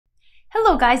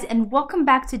Hello guys, and welcome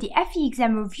back to the FE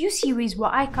exam review series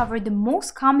where I cover the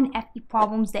most common FE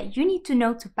problems that you need to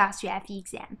know to pass your FE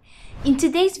exam. In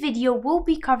today's video, we'll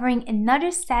be covering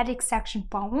another static section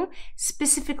problem,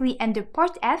 specifically under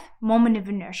part F, moment of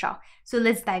inertia. So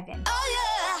let's dive in.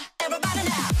 Oh yeah, everybody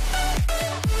now.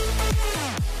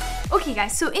 Okay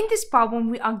guys, so in this problem,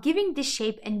 we are given this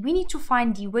shape and we need to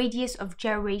find the radius of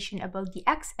gyration about the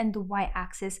x and the y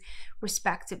axis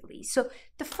respectively. So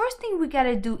the first thing we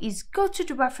gotta do is go to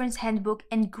the reference handbook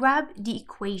and grab the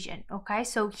equation, okay?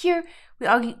 So here we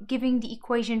are giving the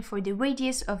equation for the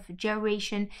radius of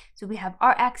gyration. So we have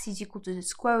Rx is equal to the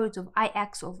square root of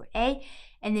Ix over A,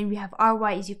 and then we have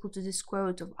Ry is equal to the square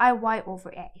root of Iy over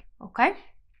A, okay?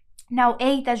 Now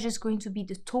A, that's just going to be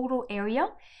the total area.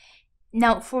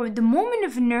 Now, for the moment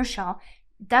of inertia,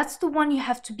 that's the one you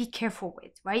have to be careful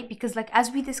with, right? Because like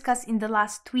as we discussed in the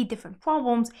last three different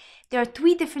problems, there are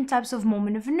three different types of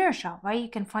moment of inertia, right? You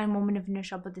can find moment of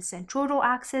inertia about the centroidal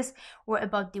axis, or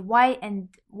about the y and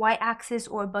y axis,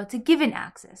 or about the given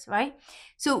axis, right?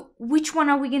 So which one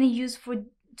are we going to use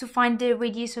to find the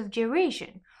radius of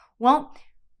gyration? Well,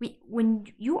 when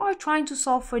you are trying to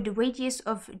solve for the radius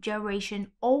of gyration,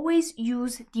 always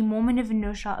use the moment of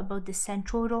inertia about the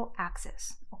centroidal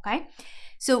axis, okay?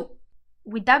 So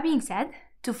with that being said,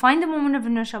 to find the moment of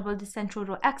inertia about the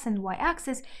centroidal x and y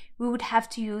axis, we would have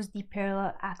to use the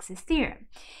parallel axis theorem.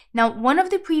 Now, one of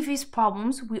the previous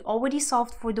problems, we already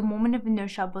solved for the moment of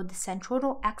inertia about the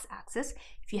centroidal x-axis.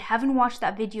 If you haven't watched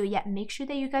that video yet, make sure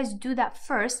that you guys do that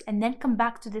first and then come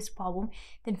back to this problem.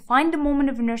 Then find the moment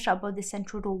of inertia about the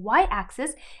centroidal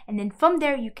y-axis, and then from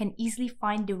there you can easily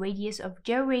find the radius of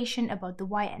gyration about the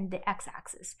y and the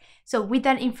x-axis. So with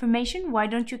that information, why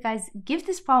don't you guys give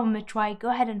this problem a try? Go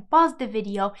ahead and pause the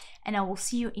video, and I will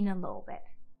see you in a little bit.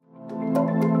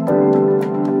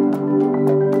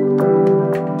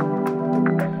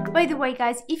 By the way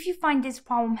guys, if you find this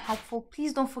problem helpful,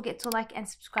 please don't forget to like and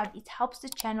subscribe. It helps the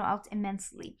channel out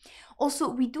immensely. Also,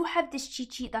 we do have this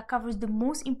cheat sheet that covers the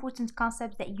most important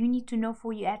concepts that you need to know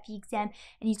for your FE exam,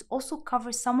 and it also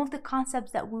covers some of the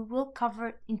concepts that we will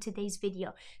cover in today's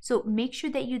video. So make sure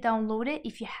that you download it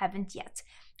if you haven't yet.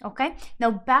 Okay,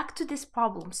 now back to this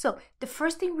problem. So the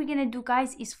first thing we're gonna do,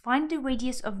 guys, is find the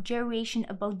radius of gyration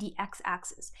about the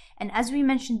x-axis. And as we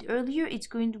mentioned earlier,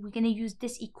 we're gonna use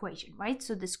this equation, right?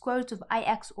 So the square root of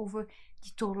Ix over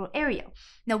the total area.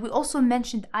 Now we also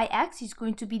mentioned Ix is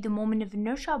going to be the moment of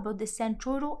inertia about the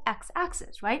centroidal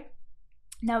x-axis, right?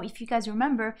 Now, if you guys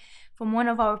remember from one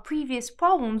of our previous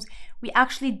problems, we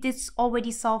actually did already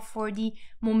solve for the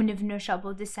moment of inertia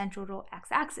about the centroidal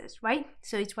x-axis, right?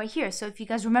 So it's right here. So if you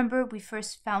guys remember, we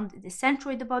first found the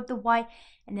centroid about the y,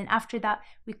 and then after that,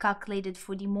 we calculated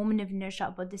for the moment of inertia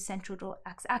about the centroidal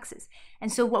x-axis.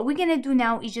 And so what we're going to do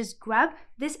now is just grab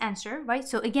this answer, right?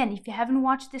 So again, if you haven't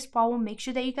watched this problem, make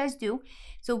sure that you guys do.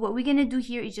 So what we're going to do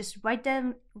here is just write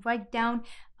down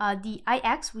the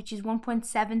Ix, which is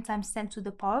 1.7 times 10 to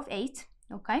the power of 8,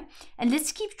 okay? And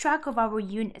let's keep track of our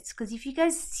units, because if you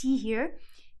guys see here,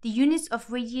 the units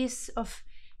of radius of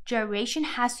gyration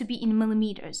has to be in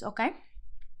millimeters, okay?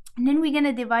 And then we're going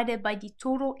to divide it by the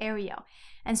total area.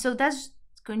 And so that's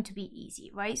going to be easy,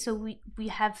 right? So we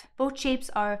have both shapes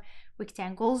are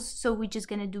rectangles, so we're just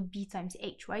going to do b times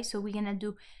h, right? So we're going to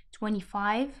do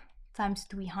 25 times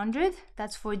 300.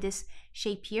 That's for this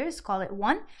shape here. Let's call it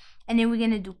 1. And then we're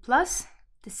going to do plus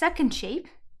the second shape,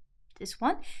 this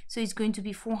one. So it's going to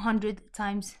be 400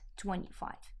 times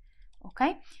 25.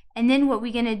 Okay. And then what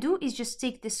we're going to do is just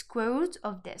take the square root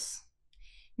of this.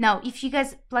 Now, if you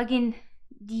guys plug in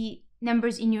the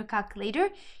numbers in your calculator,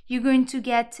 you're going to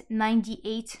get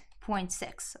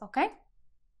 98.6. Okay.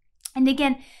 And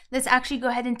again, let's actually go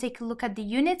ahead and take a look at the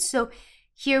units. So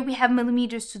here we have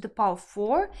millimeters to the power of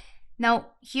 4.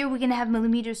 Now, here we're going to have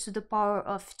millimeters to the power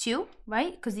of 2,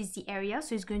 right? Because it's the area,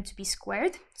 so it's going to be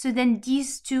squared. So then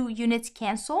these two units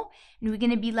cancel, and we're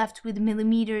going to be left with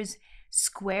millimeters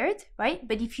squared, right?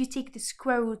 But if you take the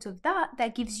square root of that,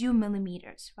 that gives you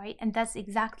millimeters, right? And that's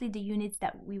exactly the units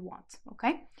that we want,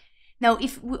 okay? Now,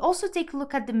 if we also take a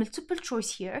look at the multiple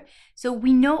choice here, so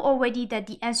we know already that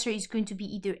the answer is going to be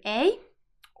either A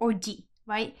or D,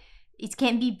 right? It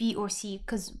can't be B or C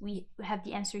because we have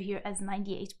the answer here as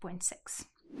 98.6.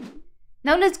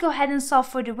 Now let's go ahead and solve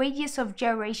for the radius of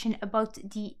gyration about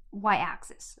the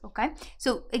y-axis, okay?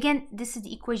 So again, this is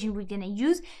the equation we're going to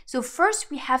use. So first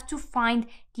we have to find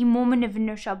the moment of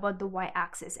inertia about the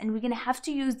y-axis, and we're going to have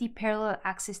to use the parallel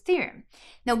axis theorem.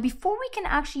 Now before we can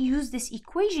actually use this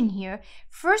equation here,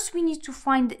 first we need to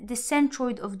find the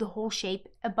centroid of the whole shape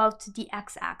about the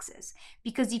x-axis.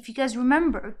 Because if you guys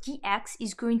remember, dx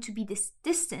is going to be this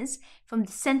distance from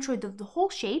the centroid of the whole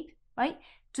shape, right,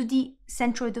 to the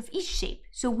centroid of each shape.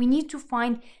 So we need to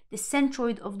find the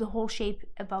centroid of the whole shape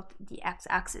about the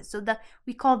x-axis. So that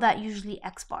we call that usually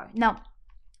x bar. Now,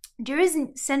 there is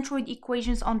centroid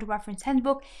equations on the reference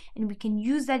handbook, and we can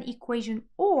use that equation,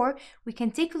 or we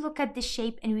can take a look at this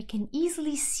shape and we can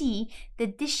easily see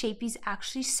that this shape is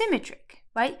actually symmetric,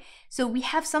 right? So we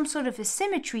have some sort of a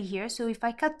symmetry here. So if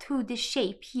I cut through this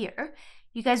shape here,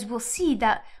 you guys will see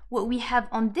that what we have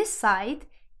on this side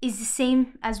is the same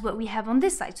as what we have on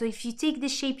this side. So if you take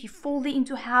this shape, you fold it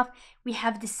into half, we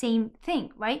have the same thing,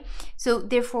 right? So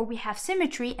therefore we have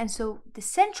symmetry, and so the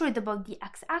centroid above the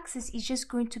x-axis is just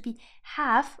going to be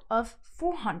half of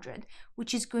 400,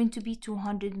 which is going to be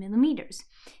 200 millimeters.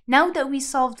 Now that we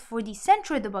solved for the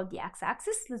centroid above the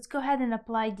x-axis, let's go ahead and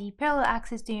apply the parallel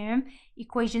axis theorem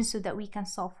equation so that we can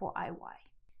solve for Iy.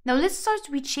 Now let's start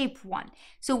with shape 1.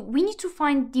 So we need to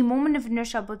find the moment of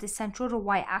inertia about the centroid or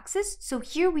y-axis. So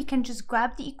here we can just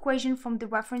grab the equation from the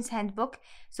reference handbook.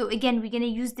 So again, we're going to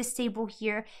use this table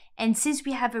here. And since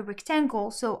we have a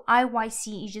rectangle, so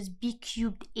Iyc is just b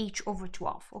cubed h over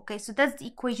 12. Okay, so that's the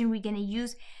equation we're going to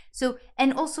use. So,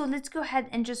 and also let's go ahead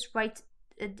and just write,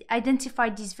 identify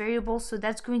these variables. So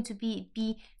that's going to be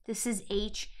b, this is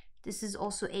h, this is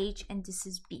also h, and this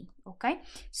is b. Okay,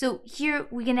 so here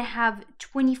we're gonna have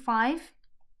 25,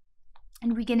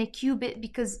 and we're gonna cube it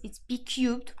because it's b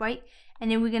cubed, right?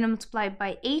 And then we're gonna multiply it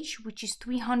by h, which is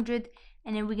 300,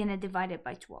 and then we're gonna divide it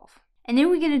by 12. And then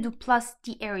we're gonna do plus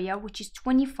the area, which is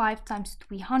 25 times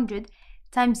 300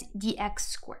 times dx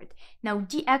squared. Now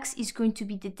dx is going to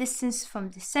be the distance from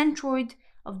the centroid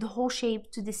of the whole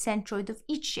shape to the centroid of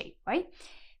each shape, right?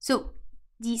 So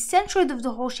the centroid of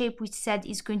the whole shape, we said,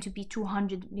 is going to be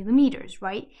 200 millimeters,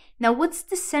 right? Now, what's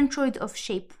the centroid of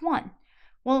shape 1?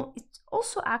 Well, it's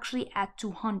also actually at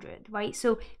 200, right?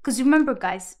 So, because remember,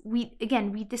 guys, we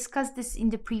discussed this in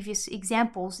the previous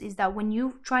examples, is that when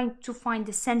you're trying to find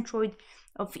the centroid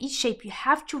of each shape, you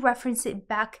have to reference it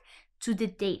back to the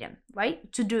datum,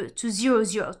 right? To 0,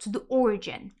 0, to the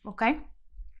origin, okay?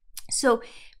 So,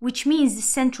 which means the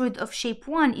centroid of shape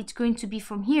 1, it's going to be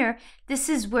from here. This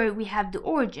is where we have the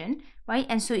origin, right?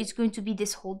 And so it's going to be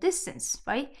this whole distance,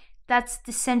 right? That's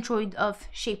the centroid of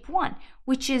shape 1,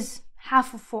 which is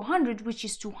half of 400, which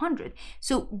is 200.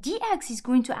 So dx is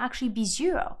going to actually be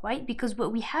 0, right? Because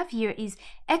what we have here is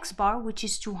x bar, which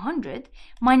is 200,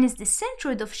 minus the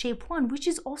centroid of shape 1, which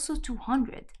is also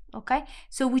 200, okay?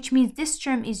 So which means this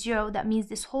term is 0. That means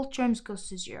this whole term goes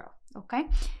to 0, okay?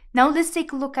 Now let's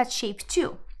take a look at shape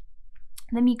 2.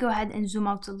 Let me go ahead and zoom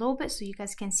out a little bit so you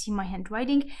guys can see my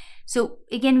handwriting. So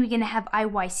again, we're going to have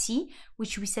Iyc,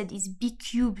 which we said is b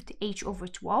cubed h over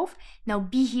 12. Now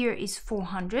b here is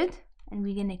 400, and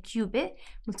we're going to cube it,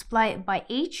 multiply it by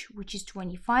h, which is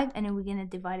 25, and then we're going to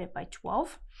divide it by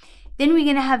 12. Then we're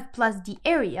going to have plus the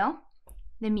area.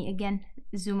 Let me again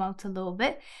zoom out a little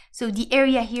bit. So the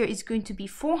area here is going to be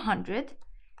 400,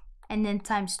 and then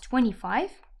times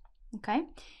 25, okay?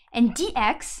 And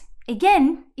dx,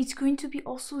 again, it's going to be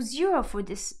also 0 for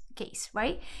this case,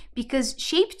 right? Because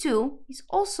shape 2 is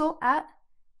also at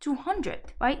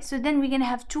 200, right? So then we're going to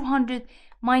have 200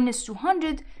 minus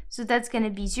 200, so that's going to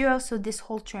be 0, so this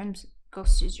whole term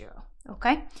goes to 0,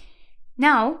 okay?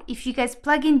 Now, if you guys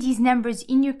plug in these numbers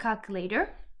in your calculator,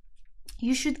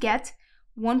 you should get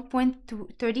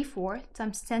 1.34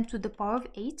 times 10 to the power of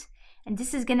 8, and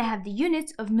this is going to have the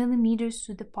units of millimeters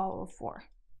to the power of 4.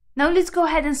 Now let's go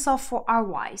ahead and solve for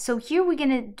Ry. So here we're going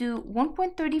to do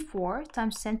 1.34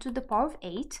 times 10 to the power of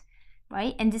 8,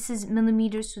 right? And this is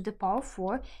millimeters to the power of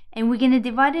 4. And we're going to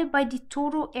divide it by the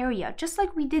total area, just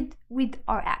like we did with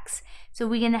our x. So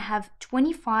we're going to have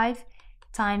 25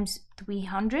 times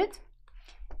 300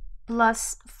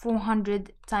 plus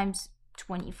 400 times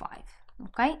 25,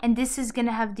 okay? And this is going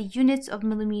to have the units of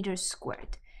millimeters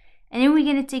squared. And then we're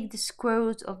going to take the square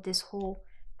root of this whole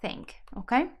thing,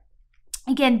 okay?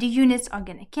 Again, the units are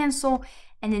going to cancel,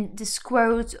 and then the square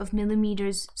root of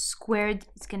millimeters squared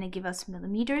is going to give us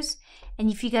millimeters. And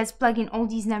if you guys plug in all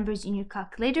these numbers in your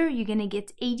calculator, you're going to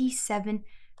get 87.5.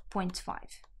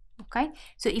 Okay,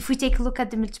 so if we take a look at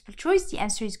the multiple choice, the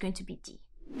answer is going to be D.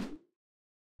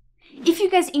 If you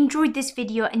guys enjoyed this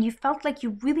video and you felt like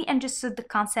you really understood the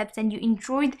concepts and you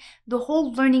enjoyed the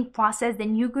whole learning process,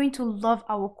 then you're going to love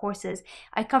our courses.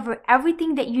 I cover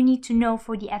everything that you need to know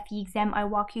for the FE exam. I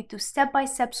walk you through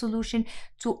step-by-step solution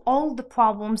to all the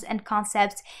problems and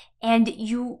concepts, and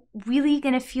you really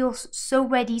gonna feel so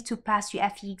ready to pass your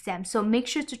FE exam. So make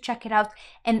sure to check it out.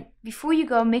 And before you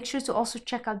go, make sure to also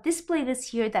check out this playlist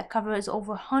here that covers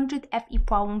over 100 FE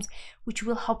problems, which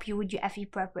will help you with your FE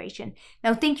preparation.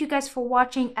 Now, thank you guys for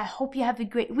watching. I hope you have a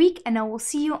great week, and I will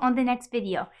see you on the next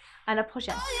video. À la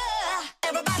prochaine.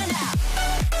 bottom now.